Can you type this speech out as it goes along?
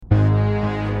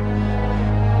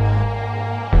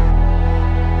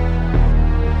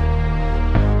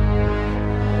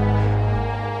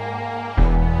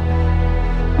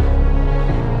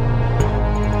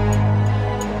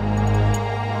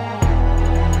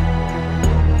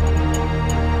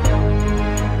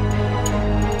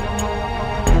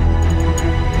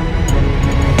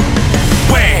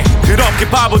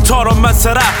바보처럼만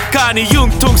살아가니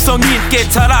융통성 있게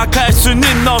타락할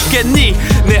수는 없겠니.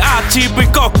 내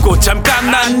앞집을 꺾고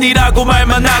잠깐 난 니라고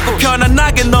말만 하고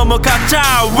편안하게 넘어가자.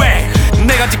 왜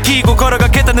내가 지키고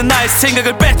걸어가겠다는 나의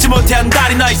생각을 뺏지 못해 한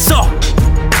달이 나 있어.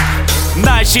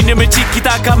 나의 신념을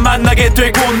지키다가 만나게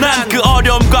되고 난 그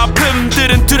어려움과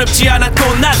아픔들은 두렵지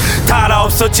않았고 난 달아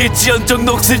없어질지언정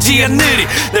녹슬지 않으리.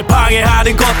 내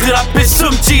방해하는 것들 앞에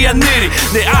숨지 않으리.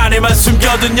 내 안에만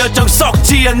숨겨둔 열정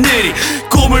썩지 않으리.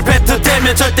 꿈을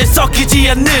뱉어대며 절대 썩히지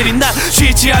않으리. 난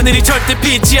쉬지 않으리. 절대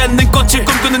피지 않는 꽃을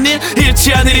꿈꾸는 일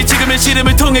잃지 않으리. 지금의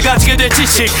시름을 통해 가지게 될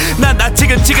지식. 난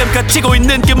아직은 지금 가지고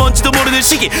있는 게 뭔지도 모르는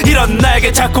시기. 이런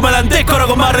나에게 자꾸만 안 될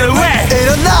거라고 말을 왜.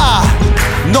 일어나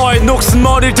너의 녹슨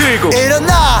머리를 들고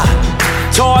일어나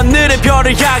저 하늘의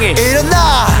별을 향해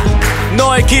일어나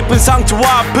너의 깊은 상처와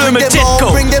아픔을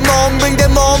찢고 Bring them on, bring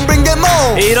them on, bring them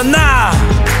on. 일어나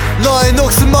너의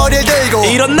녹슨 머리를 들고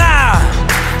일어나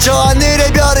저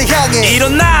하늘의 별을 향해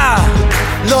일어나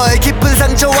너의 깊은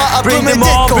상처와 Bring 아픔을 them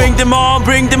on, 딛고 bring them on,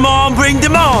 bring them on, bring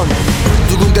them on.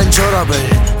 누군간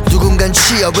졸업을 누군간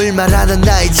취업을 말하는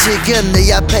나의 지금 내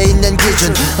앞에 있는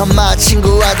기준 엄마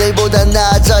친구 아들보다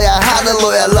나아져야 하는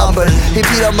로얄 럼블 이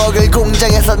빌어먹을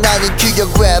공장에서 나는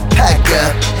규격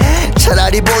랩하급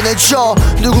차라리 보내줘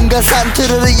누군가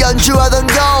산투르를 연주하던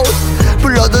거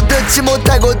불러도 듣지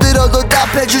못하고 들어도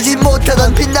답해주지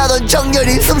못하던 빛나던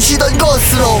정열이 숨쉬던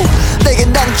곳으로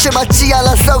내겐 낭체 맞지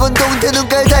않아 썩은 동태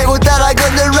눈깔 달고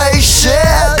따라걷는 레이쉿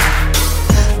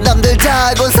남들 다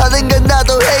하고 사는 건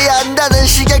나도 해야 한다는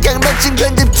시각양면증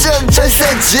편집증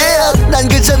철새짓 난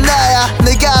그저 나야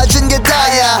내가 준 게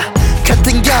다야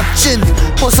같은 값진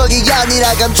보석이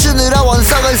아니라 감추느라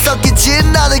원석을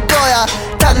섞이진 않을 거야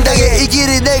당당해 이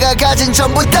길이 내가 가진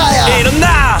전부 다야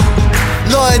일어나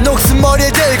너의 녹슨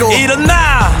머리에 들고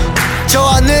일어나 저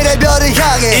하늘의 별을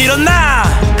향해 일어나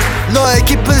너의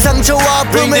깊은 상처와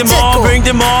Bring 아픔을 them on, 딛고 bring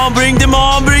them on, bring them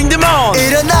on, bring them on.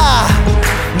 일어나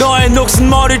너의 녹슨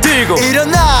머리를 들고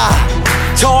일어나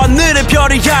저 하늘의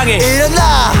별을 향해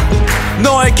일어나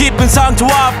너의 깊은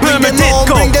상처와 아픔을 Bring them on,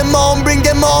 딛고 bring them on, bring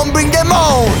them on, bring them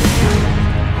on.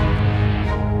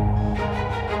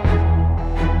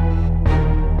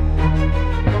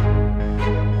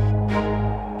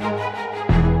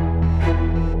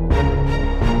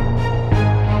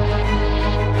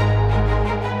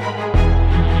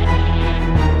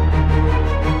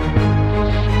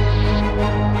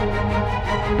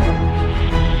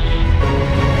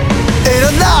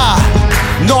 일어나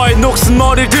너의 녹슨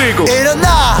머리를 들고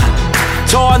일어나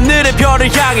저 하늘의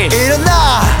별을 향해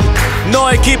일어나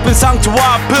너의 깊은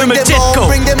상처와 아픔을 Bring them on, 찢고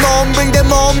bring them on, bring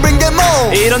them on, bring them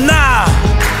on. 일어나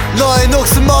너의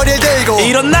녹슨 머리를 들고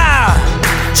일어나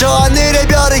저 하늘의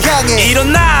별을 향해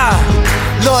일어나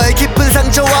너의 깊은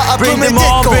상처와 Bring 아픔을 them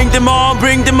on, 딛고 bring them on,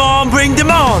 bring them on, bring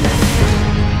them on.